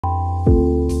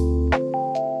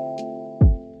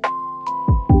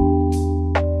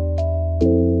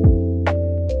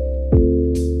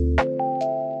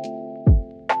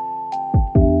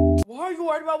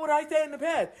about what I said in the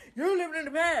past. You're living in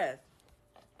the past.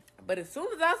 But as soon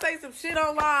as I say some shit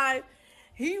on live,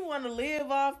 he want to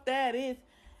live off that. It's,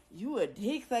 you a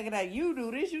dick sucking that. You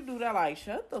do this, you do that. Like,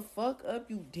 shut the fuck up,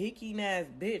 you dick-eating ass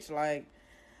bitch. Like,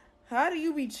 how do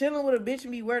you be chilling with a bitch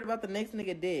and be worried about the next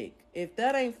nigga dick? If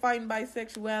that ain't fighting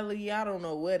bisexuality, I don't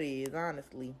know what is,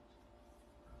 honestly.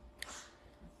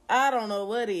 I don't know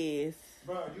what is.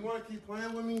 Bro, you want to keep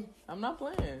playing with me? I'm not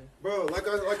playing. Bro, like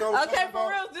I was okay, for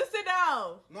real, just sit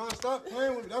down. No, stop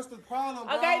playing with me. That's the problem,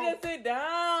 bro. Okay, just sit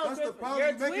down. That's the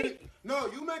problem.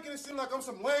 You making it seem like I'm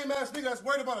some lame-ass nigga that's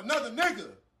worried about another nigga.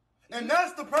 And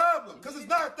that's the problem, because it's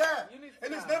not that.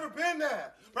 And it's never been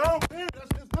that. But I don't care.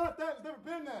 It's not that. It's never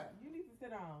been that. You need to sit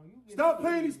down. Stop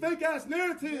playing these fake-ass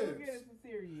narratives.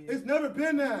 It's never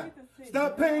been that.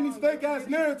 Stop playing these fake-ass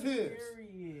narratives.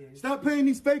 Stop playing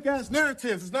these fake-ass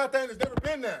narratives. It's not that. It's never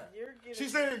been that. She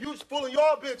said you fooling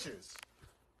y'all bitches.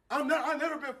 I've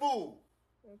never been fooled.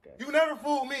 Okay. You never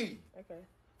fooled me. Okay.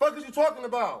 Fuck is you talking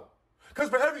about? Because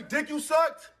for every dick you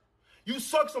sucked, you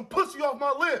sucked some pussy off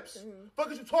my lips. Mm-hmm.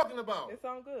 Fuck is you talking about? It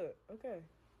sound good. Okay.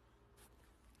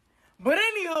 But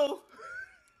anywho,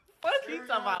 what he talking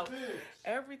about? Bitch.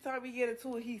 Every time we get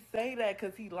into it, he say that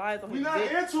because he lies on his dick. We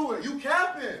not into it. You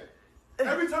capping.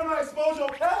 Every time I expose your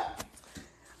cap.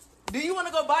 Do you want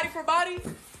to go body for body?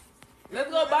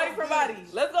 Let's go body for body.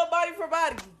 Let's go body for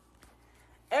body.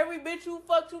 Every bitch you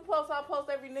fucked, you post, I post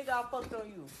every nigga I fucked on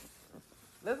you.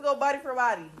 Let's go body for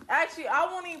body. Actually, I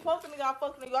won't even post a nigga I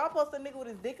fucked on you. I'll post a nigga with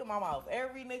his dick in my mouth.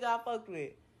 Every nigga I fucked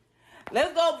with.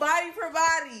 Let's go body for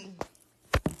body.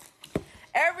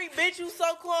 Every bitch you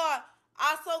so-called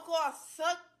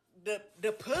suck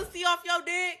the pussy off your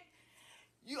dick.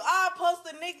 I'll post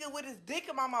a nigga with his dick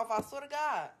in my mouth. I swear to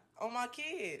God. On my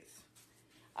kids.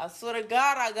 I swear to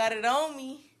God, I got it on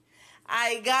me.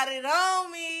 I got it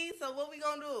on me. So what we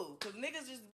gonna do? Because niggas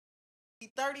just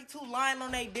be 32 lying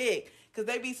on their dick. Because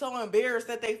they be so embarrassed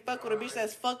that they fuck with a bitch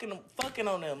that's fucking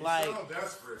on them. Like, I'm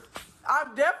desperate.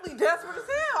 I'm definitely desperate as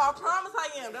hell. I promise I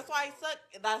am. That's why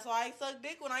I suck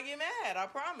dick when I get mad. I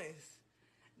promise.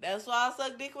 That's why I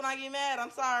suck dick when I get mad.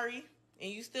 I'm sorry.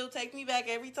 And you still take me back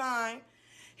every time.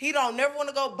 He don't never want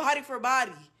to go body for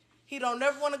body. He don't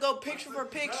never want to go picture for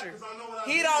picture.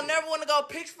 He don't never want to go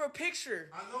picture for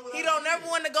picture. He don't never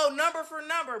want to go number for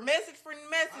number, message for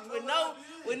message with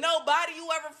nobody you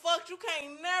ever fucked. You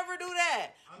can't never do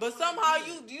that. But somehow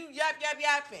you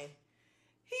yapping.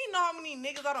 He know how many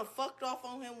niggas I done fucked off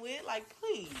on him with. Like,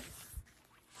 please.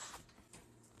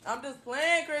 I'm just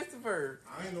playing, Christopher.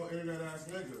 I ain't no internet ass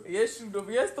nigga. Yes, you do.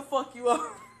 Yes, the fuck you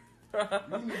are.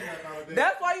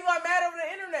 That's why you got mad over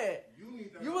the internet.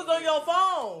 You was on your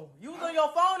phone. You was on your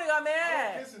phone and got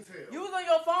mad. You was on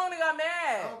your phone and got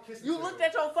mad. You looked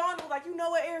at your phone and was like, you know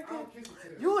what, Erica?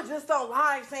 You were just on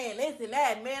live saying this and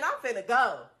that. Man, I'm finna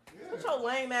go. Put your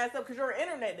lame ass up because you're an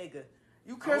internet nigga.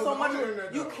 You care so much.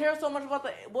 You care so much about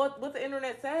what the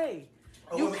internet say.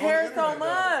 You care so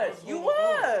much. You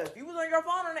was on your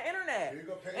phone on the internet,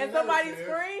 and somebody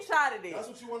screenshotted it. That's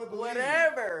what you want to believe.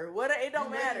 Whatever. It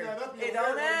don't matter. It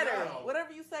don't matter.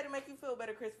 Whatever you say to make you feel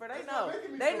better, Christopher. They know.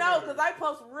 They know because I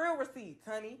post real receipts,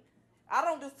 honey. I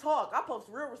don't just talk. I post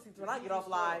real receipts when I get off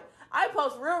live. I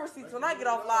post real receipts when I get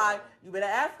off live. You better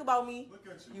ask about me.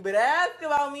 You better ask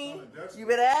about me. You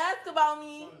better ask about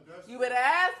me. You better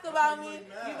ask about me.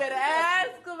 You better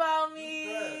ask about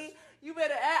me. You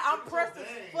better ask. I'm pressed as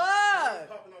fuck.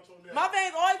 My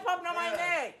veins always popping on my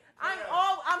neck.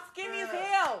 I'm skinny as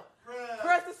hell.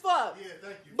 Pressed as fuck. Yeah,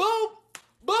 thank you. Boop,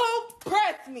 boop,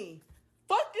 press me.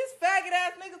 Fuck this faggot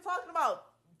ass nigga talking about.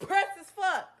 Pressed as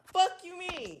fuck. Fuck you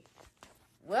mean.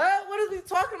 What? What is we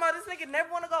talking about? This nigga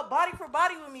never want to go body for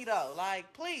body with me though.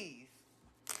 Like, please.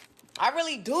 I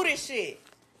really do this shit.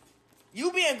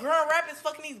 You be in Grand Rapids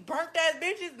fucking these burnt ass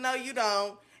bitches? No, you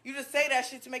don't. You just say that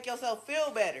shit to make yourself feel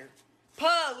better.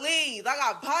 Please. I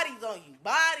got bodies on you.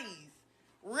 Bodies.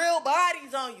 Real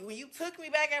bodies on you. And you took me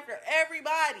back after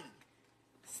everybody.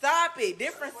 Stop it.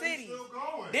 Different cities.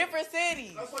 Different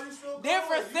cities. That's why you still going.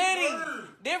 Different cities.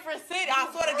 Different cities. I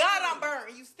swear to God I'm burnt.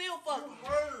 And you still fuck me.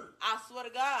 I swear to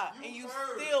God. And you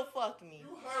still fuck me.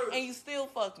 And you still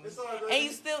fuck me. And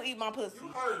you still eat my pussy.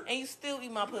 And you still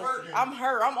eat my pussy. I'm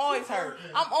hurt. I'm always hurt.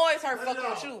 I'm always hurt fucking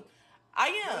with you. I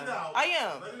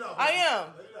am.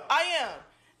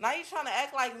 Now you trying to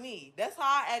act like me. That's how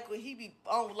I act when he be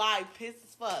on live pissed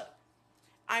as fuck.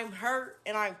 I'm hurt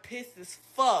and I'm pissed as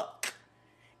fuck.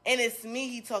 And it's me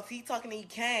he talks. He talking to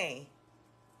Ekane.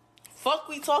 Fuck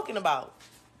we talking about.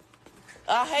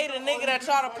 I hate a nigga that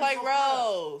try to play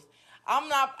roles.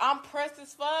 I'm pressed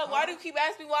as fuck. Why do you keep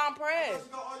asking me why I'm pressed?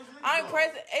 I'm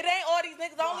pressed. It ain't all these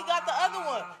niggas. I only got the other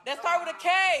one that start with a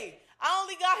K. I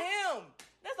only got him.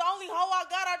 That's the only hoe I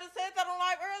got. I just said that on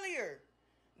live earlier.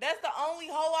 That's the only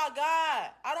hoe I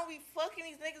got. I don't be fucking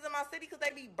these niggas in my city because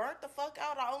they be burnt the fuck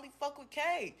out. I only fuck with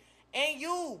K. And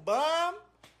you, bum.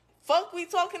 Fuck we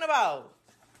talking about.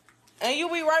 And you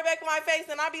be right back in my face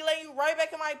and I be letting you right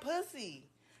back in my pussy.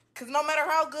 Because no matter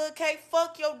how good K,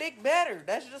 fuck your dick better.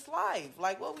 That's just life.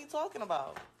 Like, what we talking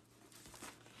about?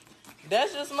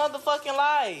 That's just motherfucking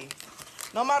life.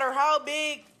 No matter how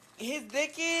big his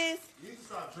dick is,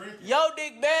 your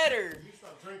dick better.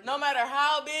 No matter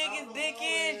how big his dick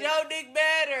is, your dick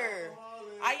better.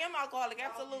 I am alcoholic,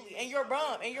 absolutely. And you're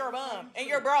bum, and you're a bum, and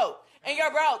you're broke, and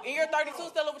you're broke, and you're 32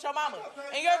 still live with your mama,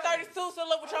 and you're 32 still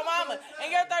live with your mama,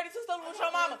 and you're 32 still live with your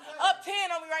mama. Up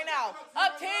 10 on me right now.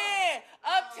 Up 10.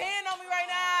 Up 10 on me right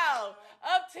now.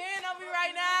 Up 10 on me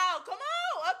right now. Come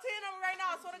on. Up 10 on me right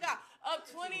now. I swear to God. Up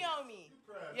 20 on me.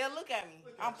 Yeah, look at me.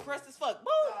 I'm pressed as fuck. Boo.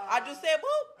 I just said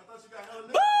boo.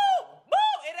 Boo.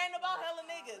 Boo. It ain't about hella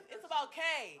niggas. It's about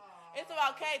K. It's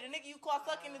about K, the nigga you caught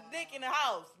sucking his dick in the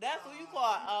house. That's who you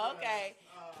caught. Oh, okay.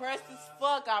 Pressed as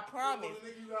fuck, I promise.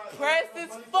 Pressed as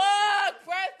fuck.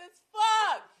 Pressed as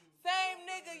fuck. Same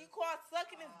nigga you caught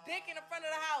sucking his dick in the front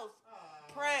of the house.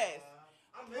 Pressed.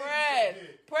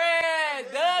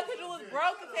 Pressed. Duh, because you was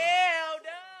broke as hell.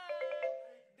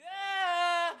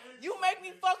 Duh. You make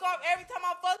me fuck off every time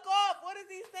I fuck off. What is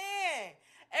he saying?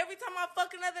 Every time I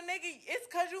fuck another nigga,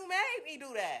 it's because you made me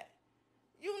do that.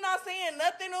 You not saying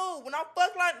nothing new. When I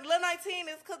fuck like Lil 19,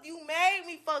 it's because you made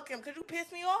me fuck him, because you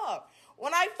pissed me off.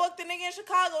 When I fucked the nigga in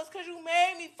Chicago, it's because you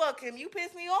made me fuck him. You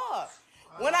pissed me off.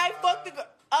 When I fucked the...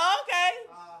 okay.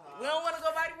 We don't want to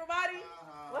go body for body?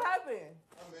 What happened?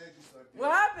 I made you suck dick.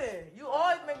 What happened? You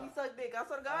always make me suck dick. I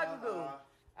swear to God you do.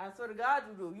 I swear to God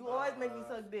you do. You always make me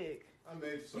suck dick. I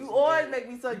made you suck You always dick. make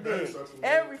me suck You better dick. suck some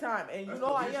Every dick. time. And you That's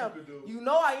know the I least am. you could do. You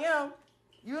know I am.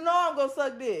 You know I'm going to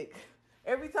suck dick.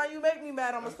 Every time you make me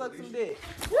mad, I'm going to suck some dick.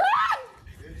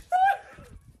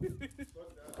 He be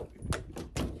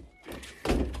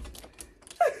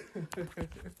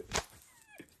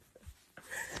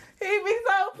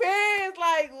so pissed.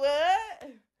 Like,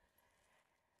 what?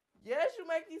 Yes, you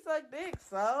make me suck dick,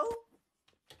 so?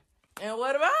 And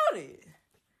what about it?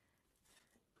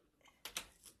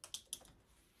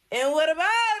 And what about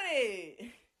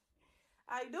it?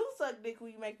 I do suck dick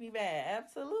when you make me mad.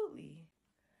 Absolutely.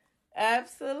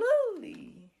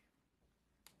 Absolutely.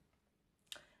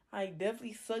 I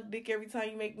definitely suck dick every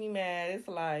time you make me mad. It's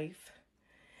life.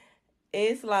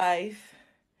 It's life.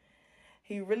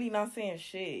 He really not saying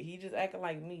shit. He just acting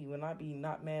like me when I be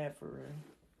not mad for real.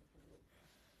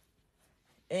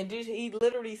 And just, he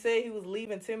literally said he was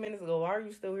leaving 10 minutes ago. Why are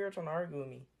you still here trying to argue with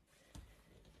me?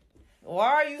 Why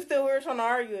are you still here trying to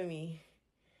argue with me?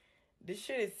 This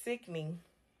shit is sickening.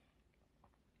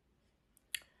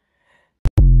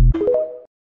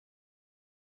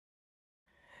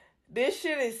 This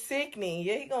shit is sickening.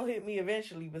 Yeah, he gonna hit me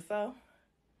eventually, but so?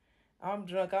 I'm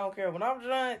drunk. I don't care. When I'm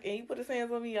drunk and he put his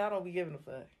hands on me, I don't be giving a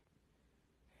fuck.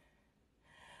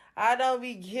 I don't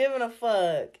be giving a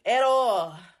fuck at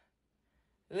all.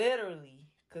 Literally.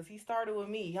 Because he started with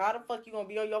me. How the fuck you gonna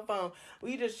be on your phone?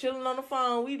 We just chilling on the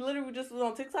phone. We literally just was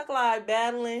on TikTok Live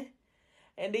battling.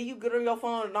 And then you get on your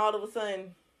phone and all of a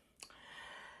sudden,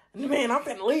 man, I'm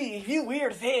finna leave. You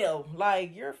weird as hell.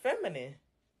 Like, you're feminine.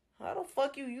 How the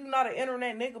fuck you not an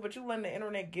internet nigga, but you letting the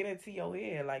internet get into your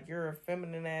head. Like, you're a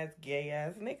feminine ass, gay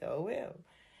ass nigga. Oh, well.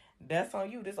 That's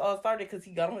on you. This all started because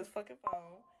he got on his fucking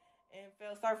phone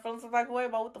and started feeling some type of way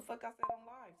about what the fuck I said on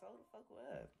live. So the fuck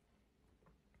what?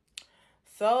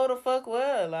 So the fuck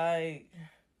what? Like,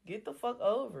 get the fuck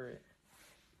over it.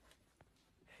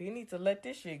 You need to let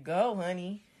this shit go,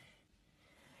 honey.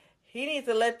 He needs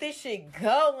to let this shit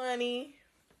go, honey.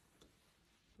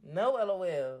 No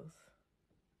LOLs.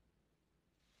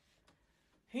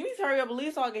 He needs to hurry up and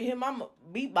leave so I can hit my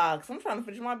beatbox. I'm trying to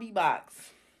finish my beatbox.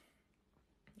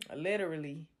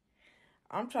 Literally.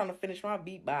 I'm trying to finish my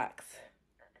beatbox.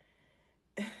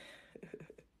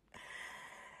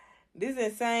 This is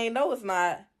insane. No, it's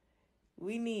not.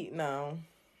 We need... No.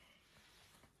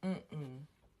 I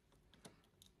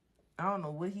don't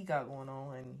know what he got going on,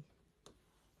 honey.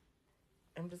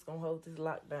 I'm just gonna hold this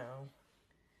lockdown.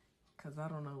 Because I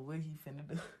don't know what he finna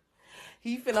do.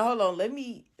 He finna, hold on, let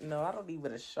me, no, I don't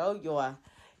even show y'all.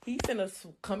 He finna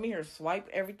come in here, swipe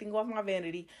everything off my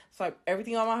vanity, swipe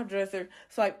everything off my dresser,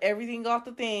 swipe everything off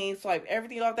the thing, swipe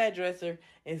everything off that dresser,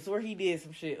 and swear he did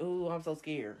some shit. Ooh, I'm so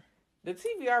scared. The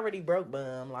TV already broke,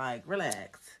 bum. Like,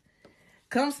 relax.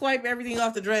 Come swipe everything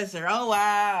off the dresser. Oh,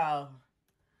 wow.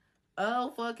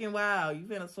 Oh, fucking wow. You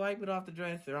finna swipe it off the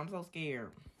dresser. I'm so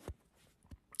scared.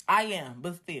 I am,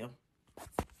 but still.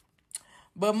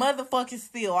 But motherfucking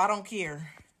still, I don't care.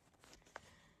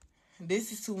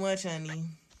 This is too much, honey.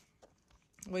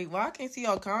 Wait, why I can't see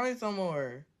y'all comments no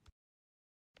more?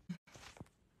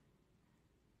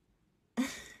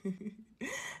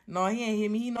 No, he ain't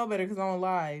hit me. He know better because I'm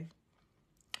live.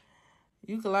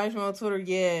 You can live stream on Twitter,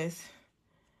 yes.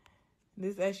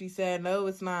 This actually said, no,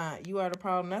 it's not. You are the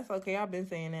problem. That's okay. I've been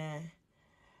saying that.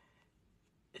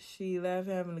 She left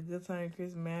having a good time.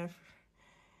 Chris Math.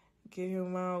 Get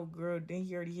him out, girl. Then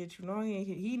he already hit you. No, he ain't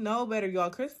hit. He know better, y'all.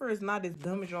 Christopher is not as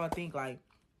dumb as y'all think. Like,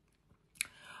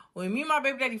 when me and my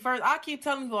baby daddy first, I keep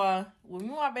telling y'all, when me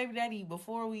and my baby daddy,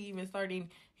 before we even started,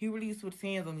 he really used to put his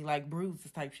hands on me like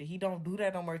bruises type shit. He don't do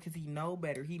that no more because he know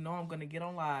better. He know I'm going to get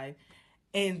on live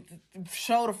and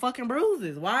show the fucking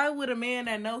bruises. Why would a man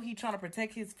that know he trying to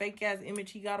protect his fake ass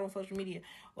image he got on social media,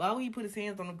 why would he put his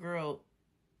hands on a girl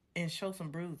and show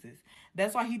some bruises?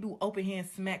 That's why he do open hand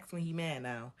smacks when he mad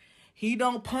now. He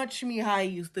don't punch me how he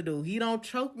used to do. He don't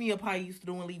choke me up how he used to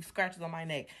do and leave scratches on my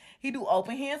neck. He do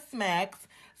open hand smacks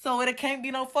so it can't be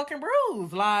no fucking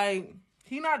bruise. Like,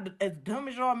 he not as dumb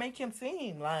as y'all make him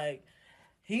seem. Like,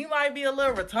 he might be a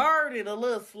little retarded, a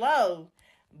little slow,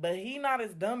 but he not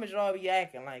as dumb as y'all be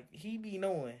acting. Like, he be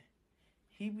knowing.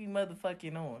 He be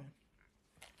motherfucking knowing.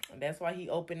 And that's why he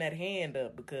opened that hand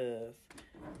up, because...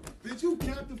 Bitch, you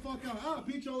cap the fuck out. I'll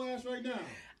beat your ass right now.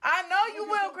 I know you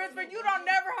will, Christopher. You don't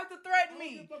never have to threaten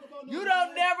me. You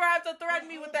don't never have to threaten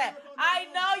me with that. I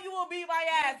know you will beat my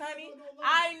ass, honey.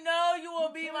 I know you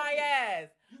will beat my ass.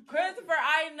 Christopher,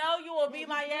 I know you will beat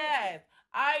my ass.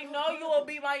 I know you will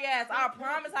beat my ass. I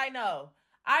promise I know.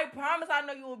 I promise I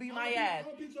know you will beat my ass.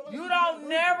 You don't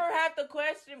never have to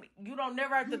question me. You don't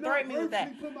never have to threaten me with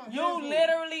that. You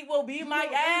literally will beat my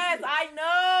ass. I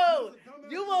know.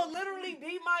 You will literally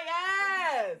beat my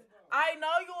ass. I know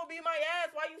you will beat my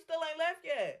ass. Why you still ain't left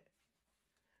yet?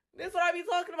 This is what I be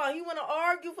talking about. He want to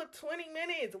argue for 20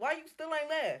 minutes. Why you still ain't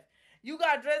left? You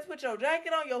got dressed, put your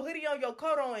jacket on, your hoodie on, your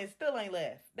coat on, and still ain't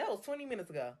left. That was 20 minutes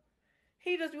ago.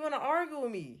 He just be want to argue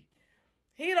with me.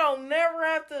 He don't never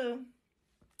have to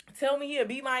tell me he'll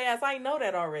beat my ass. I know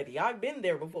that already. I've been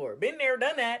there before. Been there,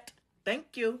 done that.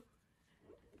 Thank you.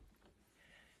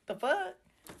 The fuck?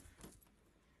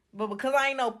 But because I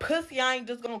ain't no pussy, I ain't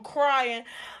just gonna cry and,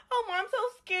 oh, I'm so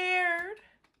scared.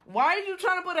 Why are you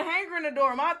trying to put a hanger in the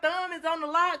door? My thumb is on the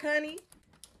lock, honey.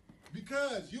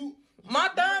 Because you my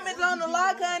thumb is on the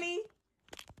lock, honey.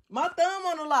 My thumb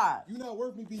on the lock. You not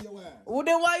worth me beat your ass. Well,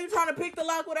 then why you trying to pick the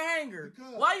lock with a hanger?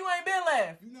 Because why you ain't been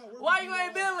left? Why you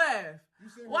ain't been left?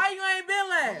 Why you ain't been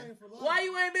left? Why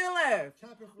you ain't been left?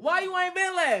 Why you ain't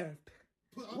been left?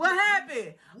 What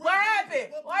happened? What happened?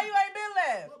 Why you ain't been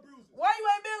left? Why you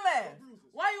ain't been left?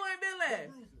 Why you ain't been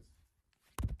left?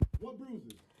 What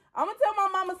bruises? I'm gonna tell my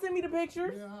mama send me the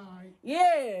pictures. Yeah, all right.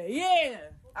 Yeah.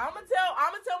 I'm gonna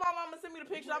tell my mama send me the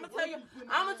pictures. I'm gonna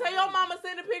tell your mama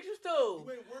send the pictures too.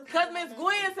 Cause Miss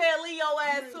Gwen said leave your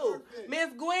ass too.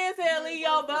 Miss Gwen said leave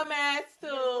your bum ass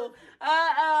too.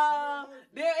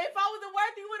 If I wasn't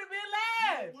worthy, you would have been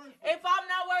left. If I'm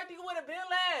not worthy, you would have been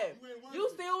left. You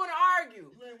still wanna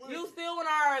argue. You still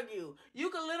wanna argue. You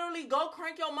could literally go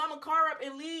crank your mama car up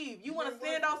and leave. You wanna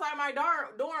stand outside my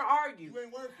door and argue.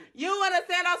 You wanna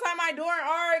stand outside my door and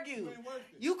argue.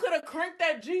 You could have cranked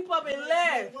that Jeep up and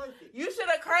left. You should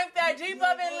have cranked that Jeep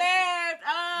up and left.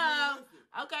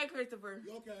 Okay, Christopher.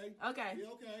 You okay? Okay.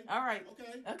 You okay? All right.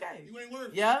 Okay. Okay. You ain't worth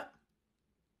it. Yep.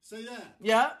 Say that.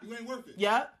 Yep. You ain't worth it.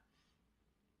 Yep.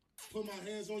 Put my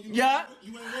hands on you. Yep.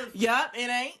 You ain't worth it. Yep. It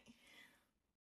ain't.